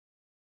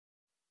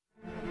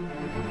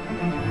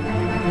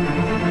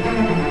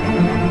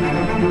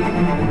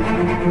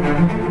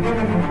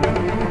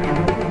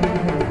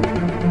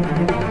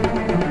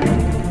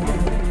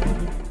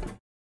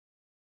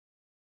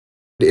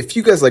If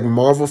you guys like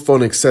Marvel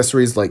phone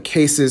accessories like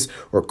cases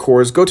or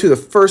cores, go to the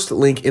first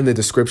link in the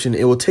description.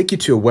 It will take you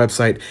to a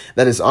website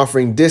that is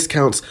offering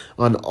discounts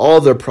on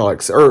all their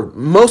products, or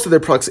most of their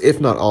products, if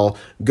not all.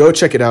 Go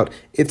check it out.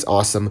 It's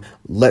awesome.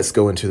 Let's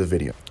go into the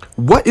video.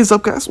 What is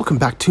up, guys? Welcome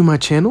back to my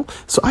channel.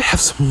 So I have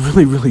some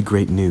really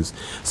great news.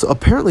 So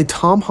apparently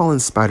Tom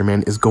Holland's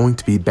Spider-Man is going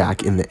to be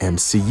back in the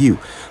MCU.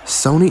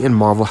 Sony and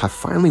Marvel have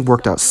finally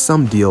worked out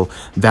some deal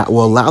that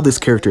will allow this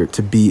character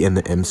to be in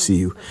the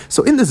MCU.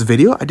 So in this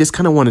video, I just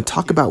kind of want to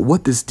talk about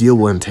what this deal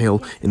will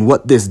entail and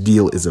what this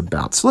deal is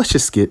about. So let's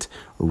just get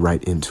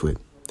right into it.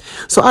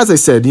 So as I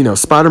said,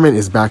 Spider-Man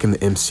is back in the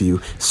MCU.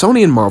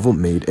 Sony and Marvel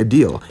made a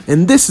deal,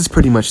 and this is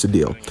pretty much the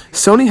deal.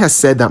 Sony has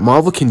said that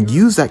Marvel can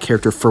use that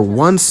character for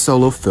one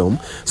solo film,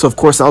 so of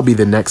course that'll be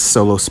the next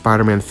solo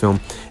Spider-Man film,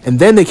 and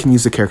then they can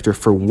use the character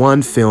for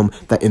one film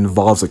that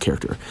involves a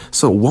character.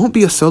 So it won't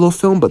be a solo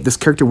film, but this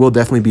character will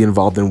definitely be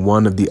involved in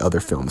one of the other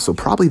films, so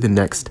probably the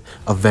next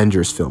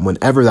Avengers film,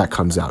 whenever that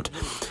comes out.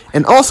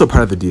 And also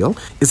part of the deal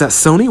is that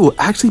Sony will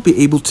actually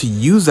be able to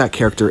use that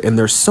character in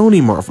their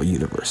Sony Marvel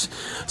universe.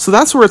 So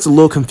that's where it's a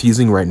little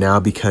confusing right now,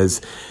 because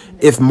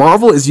if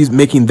Marvel is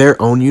making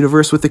their own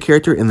universe with the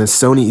character and then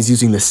Sony is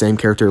using the same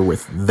character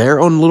with their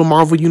own little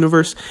Marvel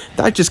universe,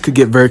 that just could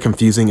get very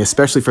confusing,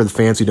 especially for the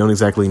fans who don't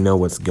exactly know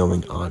what's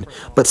going on.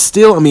 But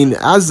still, I mean,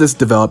 as this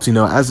develops,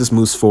 as this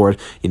moves forward,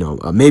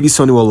 maybe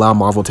Sony will allow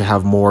Marvel to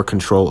have more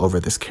control over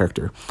this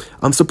character.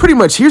 So pretty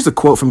much, here's a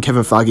quote from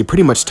Kevin Feige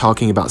pretty much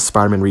talking about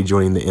Spider-Man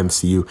rejoining the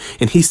MCU.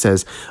 And he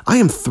says, "I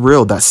am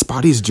thrilled that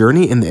Spidey's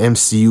journey in the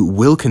MCU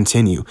will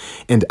continue.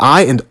 And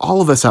I and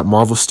all of us at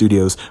Marvel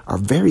Studios are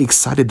very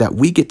excited that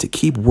we get to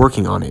keep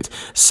working on it.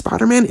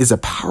 Spider-Man is a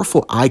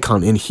powerful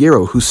icon and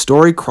hero whose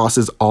story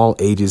crosses all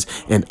ages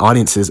and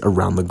audiences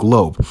around the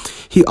globe.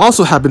 He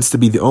also happens to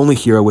be the only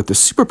hero with the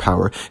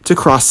superpower to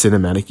cross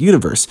cinematic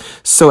universe.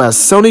 So as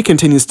Sony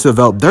continues to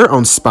develop their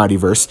own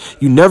Spideyverse,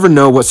 you never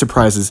know what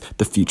surprises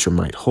the future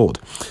might hold."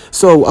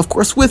 So of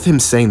course, with him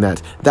saying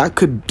that, that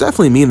could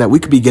definitely mean that we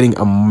could be getting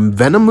a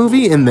Venom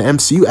movie in the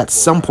MCU at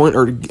some point,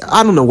 or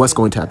I don't know what's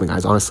going to happen,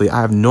 guys. Honestly,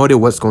 I have no idea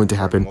what's going to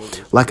happen.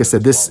 Like I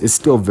said, this is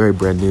still very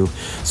brand new.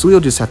 So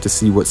we'll just have to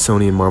see what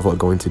Sony and Marvel are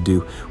going to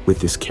do with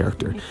this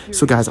character.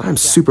 So guys, I'm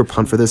super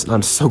pumped for this, and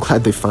I'm so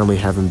glad they finally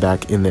have him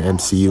back in the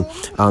MCU.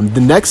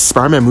 The next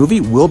Spider-Man movie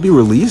will be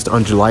released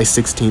on July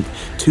 16th,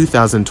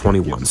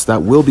 2021. So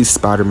that will be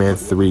Spider-Man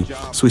 3.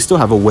 So we still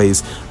have a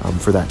ways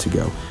for that to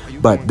go.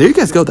 But there you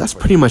guys go, that's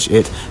pretty much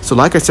it. So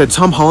like I said,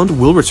 Tom Holland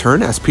will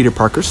return as Peter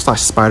Parker /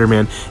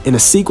 Spider-Man in a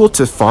sequel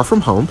to Far From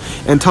Home,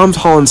 and Tom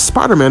Holland's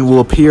Spider-Man will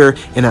appear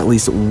in at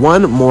least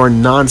one more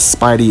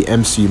non-Spidey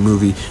MCU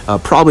movie,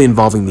 probably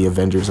involving the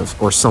Avengers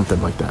or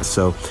something like that.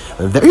 So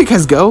there you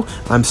guys go.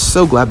 I'm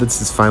so glad that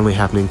this is finally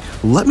happening.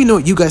 Let me know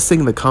what you guys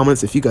think in the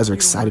comments if you guys are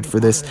excited for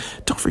this.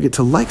 Don't forget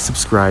to like,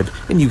 subscribe,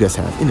 and you guys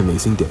have an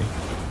amazing day.